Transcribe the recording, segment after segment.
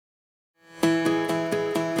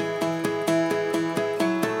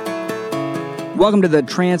Welcome to the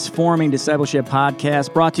Transforming Discipleship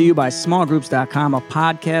Podcast, brought to you by smallgroups.com, a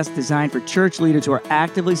podcast designed for church leaders who are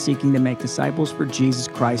actively seeking to make disciples for Jesus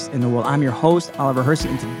Christ in the world. I'm your host, Oliver Hersey,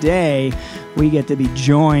 and today we get to be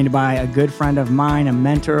joined by a good friend of mine, a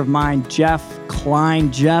mentor of mine, Jeff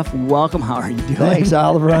Klein. Jeff, welcome. How are you doing? Thanks,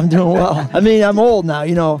 Oliver. I'm doing well. I mean, I'm old now.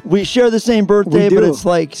 You know, we share the same birthday, but it's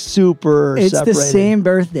like super It's separated. the same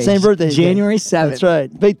birthday. Same birthday. January 7th. That's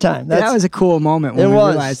right. Big time. That was a cool moment when we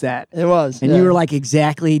realized that. It was. And you were like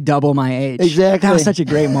exactly double my age. Exactly. That was such a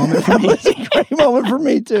great moment for That me. was a great moment for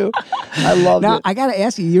me, too. I loved Now, it. I got to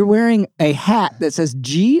ask you, you're wearing a hat that says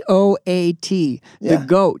G-O-A-T, the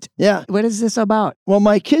GOAT. Yeah. What is this about? Well,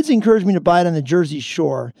 my kids encouraged me to buy it on the Jersey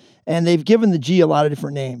Shore, and they've given the G a lot of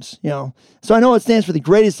different names, you know. So I know it stands for the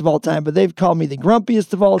greatest of all time, but they've called me the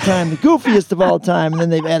grumpiest of all time, the goofiest of all time, and then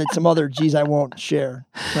they've added some other G's I won't share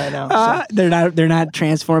right now. So. They're not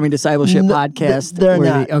Transforming Discipleship podcast. They're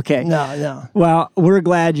not. Okay. No. Well, we're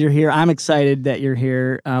glad you're here. I'm excited that you're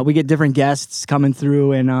here. We get different guests coming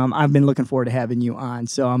through, and I've been looking forward to having you on.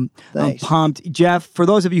 So I'm pumped. Jeff, for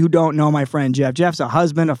those of you who don't know my friend Jeff, Jeff's a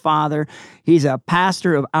husband, a father. He's a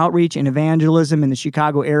pastor of outreach and evangelism in the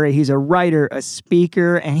Chicago area. He's a writer, a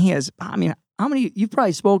speaker, and he has, how many, you've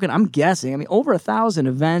probably spoken, I'm guessing, over 1,000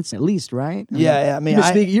 events at least, right? Yeah. I mean,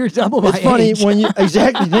 you're double my age. It's funny when you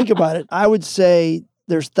exactly think about it. I would say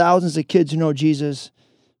there's thousands of kids who know Jesus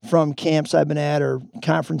from camps I've been at or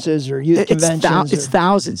conferences or youth conventions. It's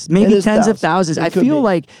thousands, maybe tens of thousands. I feel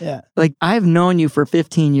like I've known you for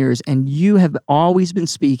 15 years and you have always been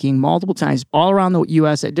speaking multiple times all around the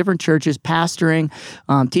U.S. at different churches, pastoring,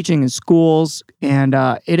 teaching in schools. And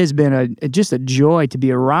it has been just a joy to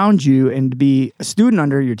be around you and to be a student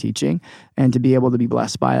under your teaching and to be able to be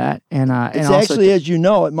blessed by that. And it's actually, as you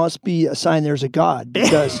know, it must be a sign there's a God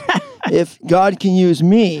because if God can use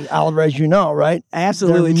me, Oliver, as you know, right?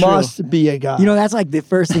 Absolutely there must be a God. You know, that's like the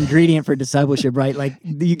first ingredient for discipleship, right? Like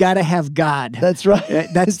you got to have God. That's right.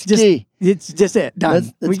 That's it's just key. It's just it.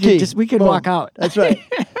 Done. That's key. We can walk out. That's right.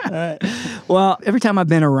 All right. Well, every time I've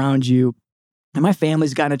been around you, and my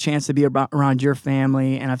family's gotten a chance to be around your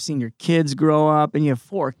family, and I've seen your kids grow up, and you have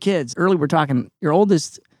 4 kids. Early, we're talking your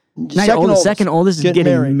oldest, second oldest is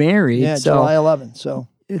getting married. Yeah, so July 11th. So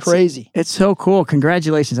crazy. It's so cool.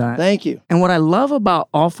 Congratulations on it. Thank you. And what I love about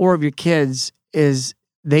all 4 of your kids is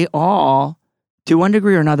they all, to one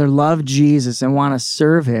degree or another, love Jesus and want to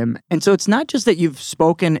serve him. And so it's not just that you've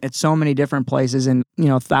spoken at so many different places and,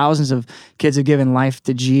 thousands of kids have given life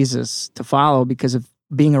to Jesus to follow because of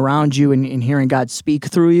being around you and hearing God speak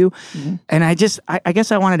through you. Mm-hmm. And I guess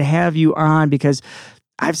I wanted to have you on because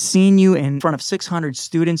I've seen you in front of 600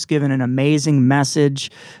 students giving an amazing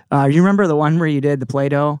message. You remember the one where you did the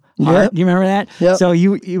Play-Doh? Yeah. Do you remember that? Yep. So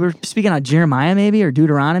you were speaking on Jeremiah maybe or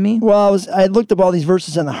Deuteronomy? Well, I looked up all these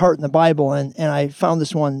verses on the heart in the Bible, and I found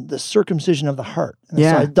this one, the circumcision of the heart. And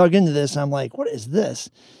so I dug into this, and I'm like, what is this?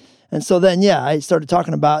 And so then, I started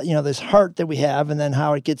talking about, this heart that we have and then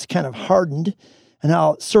how it gets kind of hardened. And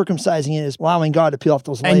how circumcising it is allowing God to peel off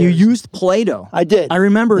those layers. And you used Play-Doh. I did. I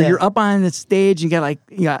remember you're up on the stage. You got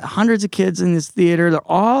hundreds of kids in this theater.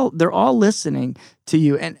 They're all listening to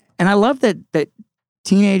you. And I love that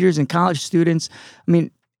teenagers and college students. I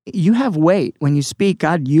mean, you have weight when you speak.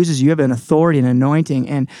 God uses you. You have an authority and anointing,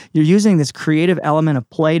 and you're using this creative element of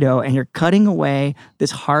Play-Doh, and you're cutting away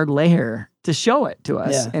this hard layer to show it to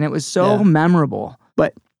us. Yeah. And it was so memorable.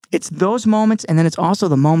 But it's those moments, and then it's also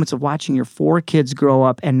the moments of watching your 4 kids grow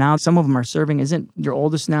up, and now some of them are serving. Isn't your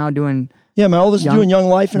oldest now doing? Yeah, my oldest is doing Young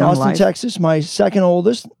Life in Austin, Texas. My second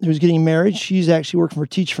oldest, who's getting married, she's actually working for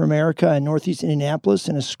Teach for America in Northeast Indianapolis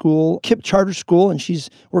in a school, KIPP charter school, and she's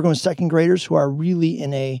working with second graders who are really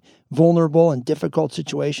in a vulnerable and difficult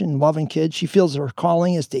situation, loving kids. She feels her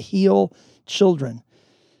calling is to heal children.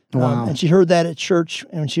 Wow. And she heard that at church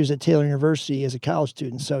when she was at Taylor University as a college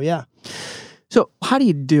student. So, yeah. So how do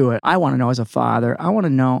you do it? I want to know as a father, I want to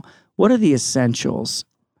know what are the essentials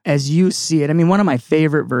as you see it. I mean, one of my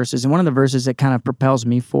favorite verses and one of the verses that kind of propels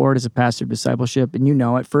me forward as a pastor of discipleship, and you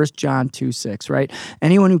know it, 1 John 2:6, right?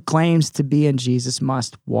 Anyone who claims to be in Jesus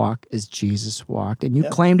must walk as Jesus walked. And you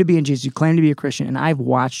claim to be in Jesus, you claim to be a Christian, and I've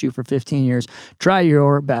watched you for 15 years. Try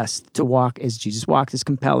your best to walk as Jesus walked. It's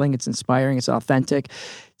compelling, it's inspiring, it's authentic.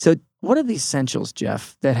 So what are the essentials,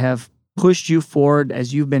 Jeff, that have pushed you forward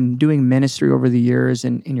as you've been doing ministry over the years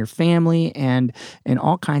in your family and in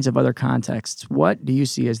all kinds of other contexts? What do you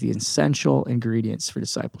see as the essential ingredients for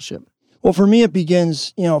discipleship? Well, for me, it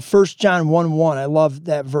begins, 1 John 1:1. I love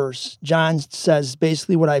that verse. John says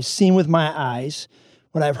basically what I've seen with my eyes,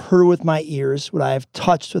 what I've heard with my ears, what I have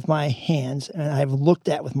touched with my hands, and I have looked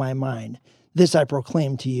at with my mind. This I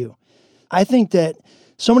proclaim to you. I think that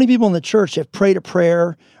So many people in the church have prayed a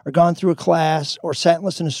prayer or gone through a class or sat and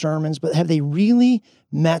listened to sermons, but have they really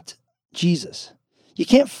met Jesus? You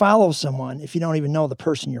can't follow someone if you don't even know the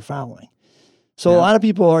person you're following. So a lot of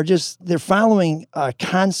people are they're following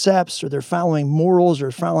concepts, or they're following morals,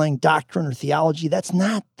 or following doctrine or theology. That's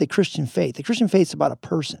not the Christian faith. The Christian faith is about a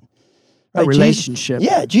person. Right? A relationship.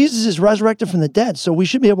 Jesus is resurrected from the dead. So we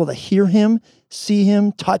should be able to hear him, see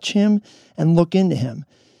him, touch him, and look into him.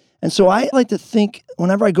 And so I like to think,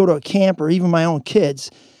 whenever I go to a camp or even my own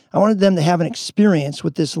kids, I wanted them to have an experience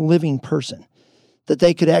with this living person that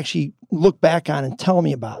they could actually look back on and tell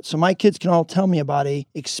me about. So my kids can all tell me about a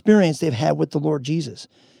experience they've had with the Lord Jesus.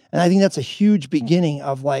 And I think that's a huge beginning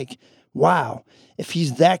of like, wow, if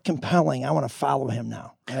he's that compelling, I want to follow him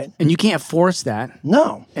now. Right? And you can't force that.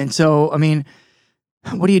 No. And so, I mean,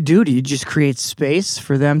 what do you do? Do you just create space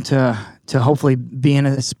for them to hopefully be in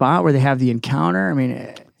a spot where they have the encounter? I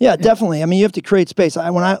mean, yeah, definitely. I mean, you have to create space.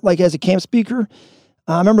 As a camp speaker,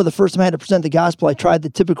 I remember the first time I had to present the gospel, I tried the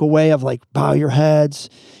typical way of like, bow your heads,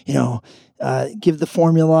 give the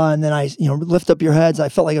formula, and then I lift up your heads. I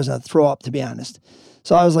felt like I was going to throw up, to be honest.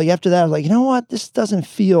 So I was like, after that, I was like, you know what? This doesn't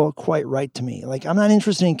feel quite right to me. Like, I'm not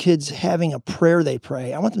interested in kids having a prayer they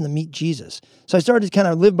pray. I want them to meet Jesus. So I started to kind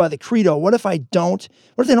of live by the credo. What if they don't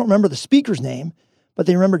remember the speaker's name, but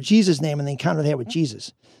they remember Jesus' name and the encounter they had with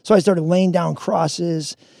Jesus? So I started laying down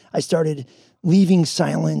crosses. I started leaving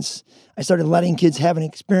silence. I started letting kids have an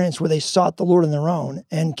experience where they sought the Lord on their own.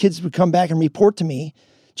 And kids would come back and report to me,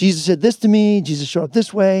 Jesus said this to me, Jesus showed up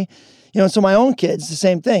this way. So my own kids, the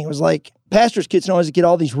same thing. It was like, pastors' kids always get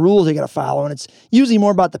all these rules they got to follow, and it's usually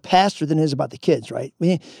more about the pastor than it is about the kids, right?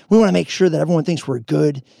 We want to make sure that everyone thinks we're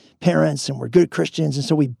good parents and we're good Christians, and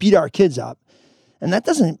so we beat our kids up. And that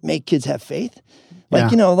doesn't make kids have faith.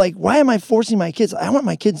 Why am I forcing my kids? I want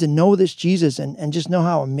my kids to know this Jesus and just know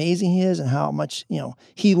how amazing he is and how much,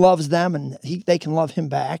 he loves them and they can love him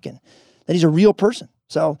back, and that he's a real person.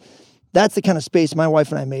 So that's the kind of space my wife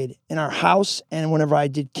and I made in our house, and whenever I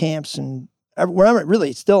did camps and wherever,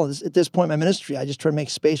 really, still at this point in my ministry, I just try to make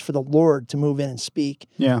space for the Lord to move in and speak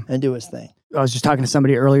and do his thing. I was just talking to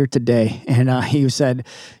somebody earlier today, and he said,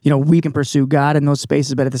 we can pursue God in those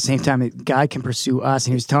spaces, but at the same time, God can pursue us.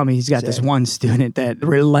 And he was telling me he's got this one student that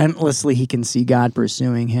relentlessly he can see God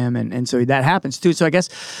pursuing him, and so that happens too. So I guess,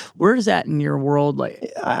 where is that in your world?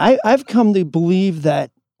 Like, I've come to believe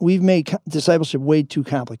that we've made discipleship way too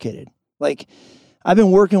complicated. Like, I've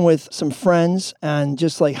been working with some friends and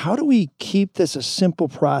just like, how do we keep this a simple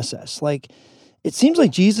process? Like, it seems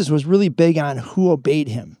like Jesus was really big on who obeyed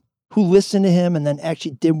him, who listened to him, and then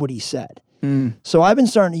actually did what he said. So I've been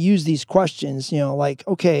starting to use these questions, like,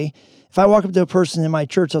 okay, if I walk up to a person in my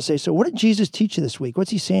church, I'll say, so what did Jesus teach you this week?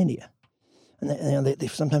 What's he saying to you? And they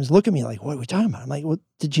sometimes look at me like, what are we talking about? I'm like, well,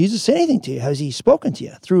 did Jesus say anything to you? Has he spoken to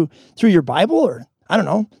you through your Bible, or I don't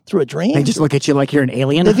know, through a dream? They just look at you like you're an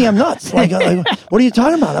alien. They think I'm nuts. Like, what are you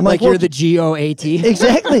talking about? I'm like you're the GOAT.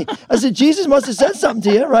 Exactly. I said, Jesus must have said something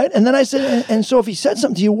to you, right? And then I said, and so if he said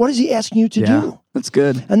something to you, what is he asking you to do? That's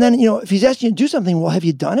good. And then, if he's asking you to do something, well, have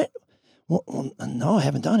you done it? Well, no, I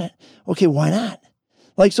haven't done it. Okay, why not?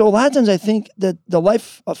 Like, so a lot of times I think that the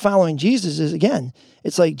life of following Jesus is, again,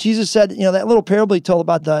 it's like Jesus said, that little parable he told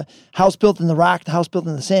about the house built in the rock, the house built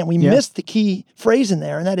in the sand. We missed the key phrase in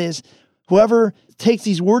there, and that is, whoever takes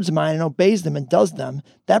these words of mine and obeys them and does them,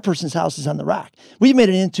 that person's house is on the rock. We made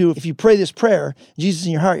it into, if you pray this prayer, Jesus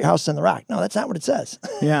in your heart, your house is on the rock. No, that's not what it says.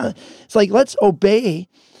 Yeah. It's like, let's obey.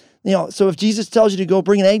 So if Jesus tells you to go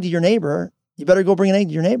bring an egg to your neighbor, you better go bring an egg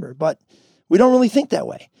to your neighbor. But we don't really think that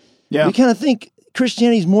way. Yeah. We kind of think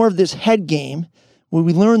Christianity is more of this head game where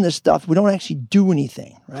we learn this stuff, we don't actually do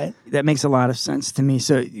anything, right? That makes a lot of sense to me.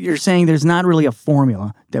 So you're saying there's not really a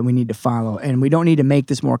formula that we need to follow, and we don't need to make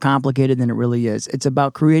this more complicated than it really is. It's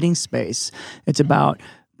about creating space. It's about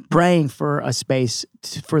praying for a space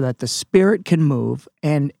for that the Spirit can move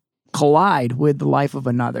and collide with the life of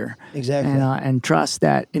another. Exactly. And trust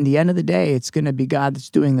that in the end of the day, it's going to be God that's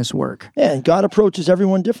doing this work. Yeah, and God approaches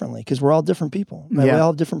everyone differently because we're all different people. Right? Yeah. We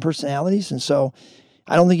all have different personalities, and so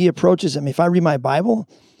I don't think he approaches them. If I read my Bible,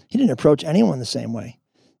 he didn't approach anyone the same way.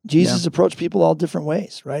 Jesus approached people all different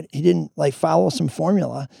ways, right? He didn't follow some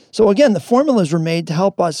formula. So again, the formulas were made to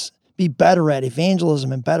help us be better at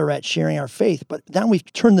evangelism and better at sharing our faith. But then we've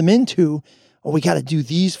turned them into, we got to do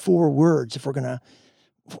these 4 words if we're going to,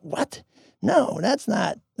 what? No, that's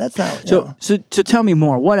not. So tell me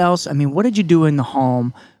more. What else? I mean, what did you do in the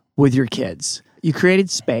home with your kids? You created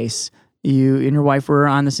space. You and your wife were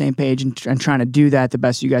on the same page and trying to do that the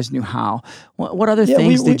best you guys knew how. What other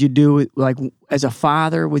things did you do, as a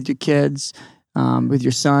father with your kids, with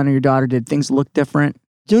your son or your daughter? Did things look different?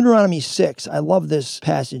 Deuteronomy 6, I love this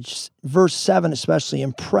passage, verse 7 especially,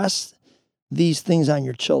 impress these things on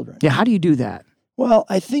your children. Yeah, how do you do that? Well,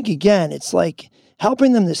 I think, again, it's like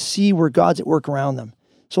helping them to see where God's at work around them.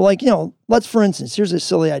 So like, let's, for instance, here's a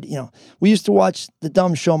silly idea. We used to watch the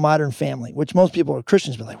dumb show Modern Family, which most people are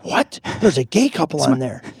Christians be like, what? There's a gay couple on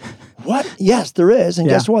there. What? Yes, there is. And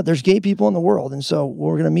guess what? There's gay people in the world. And so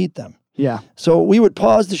we're going to meet them. Yeah. So we would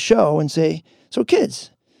pause the show and say, so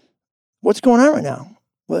kids, what's going on right now?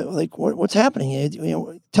 Like, what's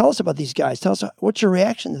happening? Tell us about these guys. Tell us, what's your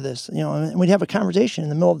reaction to this? And we'd have a conversation in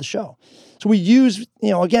the middle of the show. So we use,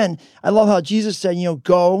 again, I love how Jesus said,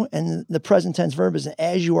 go, and the present tense verb is,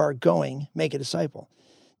 as you are going, make a disciple.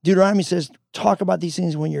 Deuteronomy says, talk about these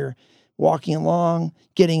things when you're walking along,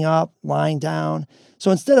 getting up, lying down.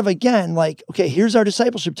 So instead of, again, like, okay, here's our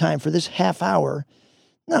discipleship time for this half hour.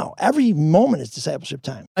 No, every moment is discipleship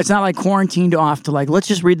time. It's not like quarantined off to like, let's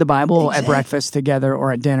just read the Bible at breakfast together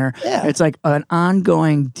or at dinner. Yeah. It's like an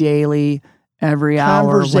ongoing daily, every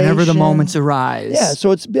hour, whenever the moments arise. Yeah,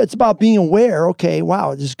 so it's about being aware, okay,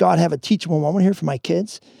 wow, does God have a teachable moment here for my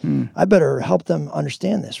kids? I better help them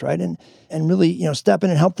understand this, right? And really, step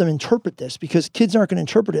in and help them interpret this, because kids aren't going to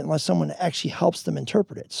interpret it unless someone actually helps them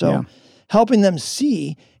interpret it. So helping them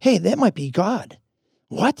see, hey, that might be God.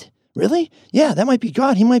 What? Really? Yeah, that might be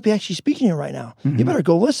God. He might be actually speaking to you right now. You better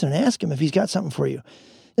go listen and ask him if he's got something for you.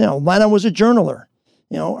 Lena was a journaler.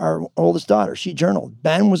 Our oldest daughter, she journaled.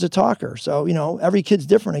 Ben was a talker. So, every kid's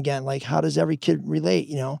different again. Like, how does every kid relate?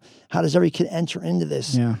 How does every kid enter into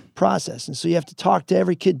this process? And so you have to talk to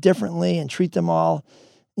every kid differently and treat them all,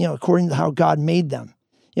 according to how God made them.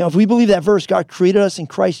 If we believe that verse, God created us in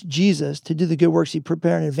Christ Jesus to do the good works he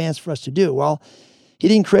prepared in advance for us to do. Well, he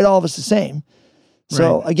didn't create all of us the same.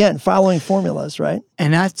 So again, following formulas, right?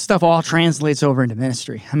 And that stuff all translates over into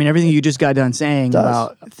ministry. I mean, everything you just got done saying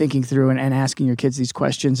about thinking through and asking your kids these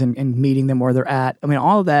questions and meeting them where they're at. I mean,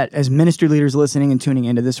 all of that, as ministry leaders listening and tuning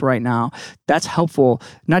into this right now, that's helpful,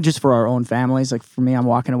 not just for our own families. Like for me, I'm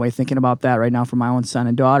walking away thinking about that right now for my own son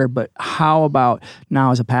and daughter, but how about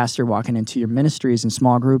now as a pastor walking into your ministries and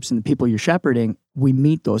small groups and the people you're shepherding, we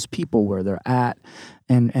meet those people where they're at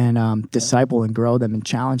and disciple and grow them and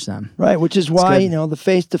challenge them. Right, which is why, the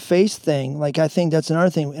face-to-face thing, like I think that's another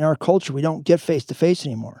thing. In our culture, we don't get face-to-face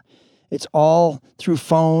anymore. It's all through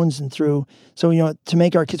phones and through, so, to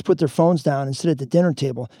make our kids put their phones down and sit at the dinner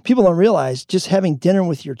table. People don't realize just having dinner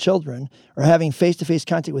with your children or having face-to-face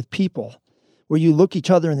contact with people where you look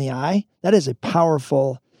each other in the eye, that is a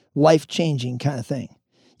powerful, life-changing kind of thing.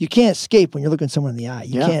 You can't escape when you're looking someone in the eye.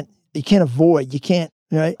 You can't avoid,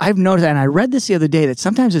 right? I've noticed that, and I read this the other day, that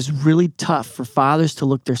sometimes it's really tough for fathers to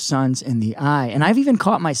look their sons in the eye. And I've even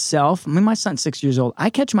caught myself, my son's 6 years old, I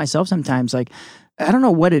catch myself sometimes like, I don't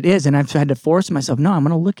know what it is, and I've had to force myself, no, I'm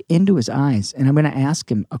going to look into his eyes, and I'm going to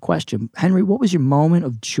ask him a question. Henry, what was your moment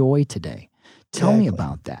of joy today? Tell me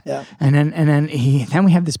about that. Yeah. And then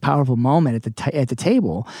we have this powerful moment at the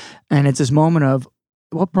table, and it's this moment of,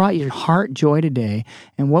 what brought your heart joy today?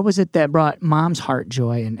 And what was it that brought Mom's heart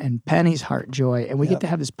joy and Penny's heart joy? And we get to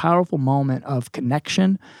have this powerful moment of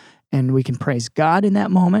connection, and we can praise God in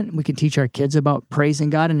that moment. We can teach our kids about praising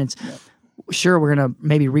God. And it's sure, we're going to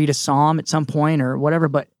maybe read a psalm at some point or whatever,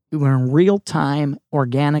 but we're in real time,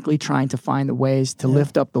 organically trying to find the ways to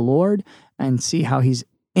lift up the Lord and see how he's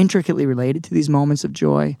intricately related to these moments of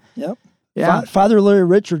joy. Yep. Yeah. Father Larry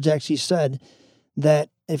Richards actually said that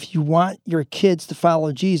if you want your kids to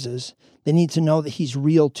follow Jesus, they need to know that he's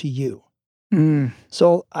real to you.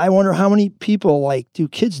 So I wonder how many people, do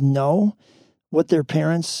kids know what their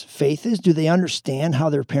parents' faith is? Do they understand how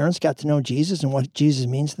their parents got to know Jesus and what Jesus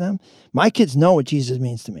means to them? My kids know what Jesus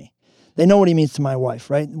means to me. They know what he means to my wife,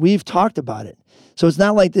 right? We've talked about it. So it's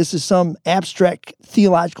not like this is some abstract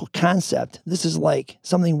theological concept. This is like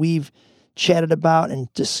something we've chatted about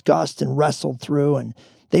and discussed and wrestled through, and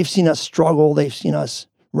they've seen us struggle. They've seen us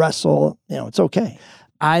wrestle. It's okay.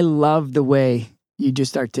 I love the way you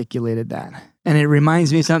just articulated that. And it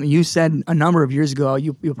reminds me of something you said a number of years ago.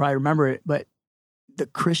 You'll probably remember it, but the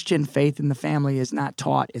Christian faith in the family is not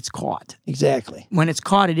taught, it's caught. Exactly. When it's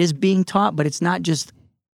caught, it is being taught, but it's not just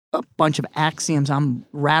a bunch of axioms I'm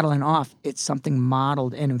rattling off. It's something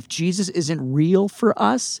modeled. And if Jesus isn't real for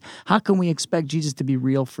us, how can we expect Jesus to be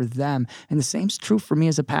real for them? And the same's true for me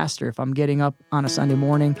as a pastor. If I'm getting up on a Sunday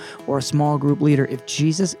morning or a small group leader, if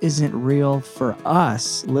Jesus isn't real for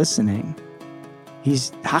us listening,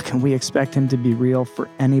 how can we expect him to be real for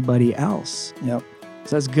anybody else? Yep.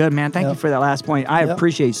 So that's good, man. Thank you for that last point. I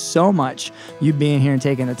appreciate so much you being here and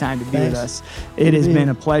taking the time to be with us. It has been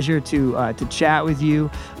a pleasure to chat with you.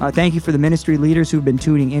 Thank you for the ministry leaders who've been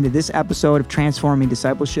tuning into this episode of Transforming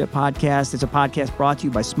Discipleship Podcast. It's a podcast brought to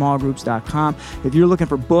you by smallgroups.com. If you're looking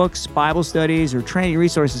for books, Bible studies, or training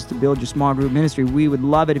resources to build your small group ministry, we would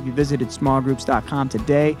love it if you visited smallgroups.com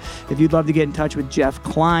today. If you'd love to get in touch with Jeff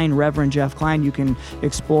Klein, Reverend Jeff Klein, you can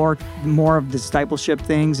explore more of the discipleship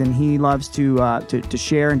things, and he loves to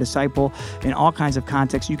share and disciple in all kinds of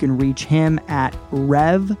contexts. You can reach him at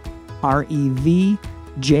Rev, R-E-V,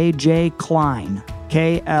 J.J. Klein,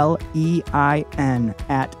 Klein, at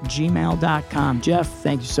gmail.com. Jeff,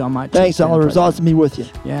 thank you so much. Thanks, Oliver. It was awesome to be with you.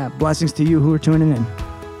 Yeah, blessings to you who are tuning in.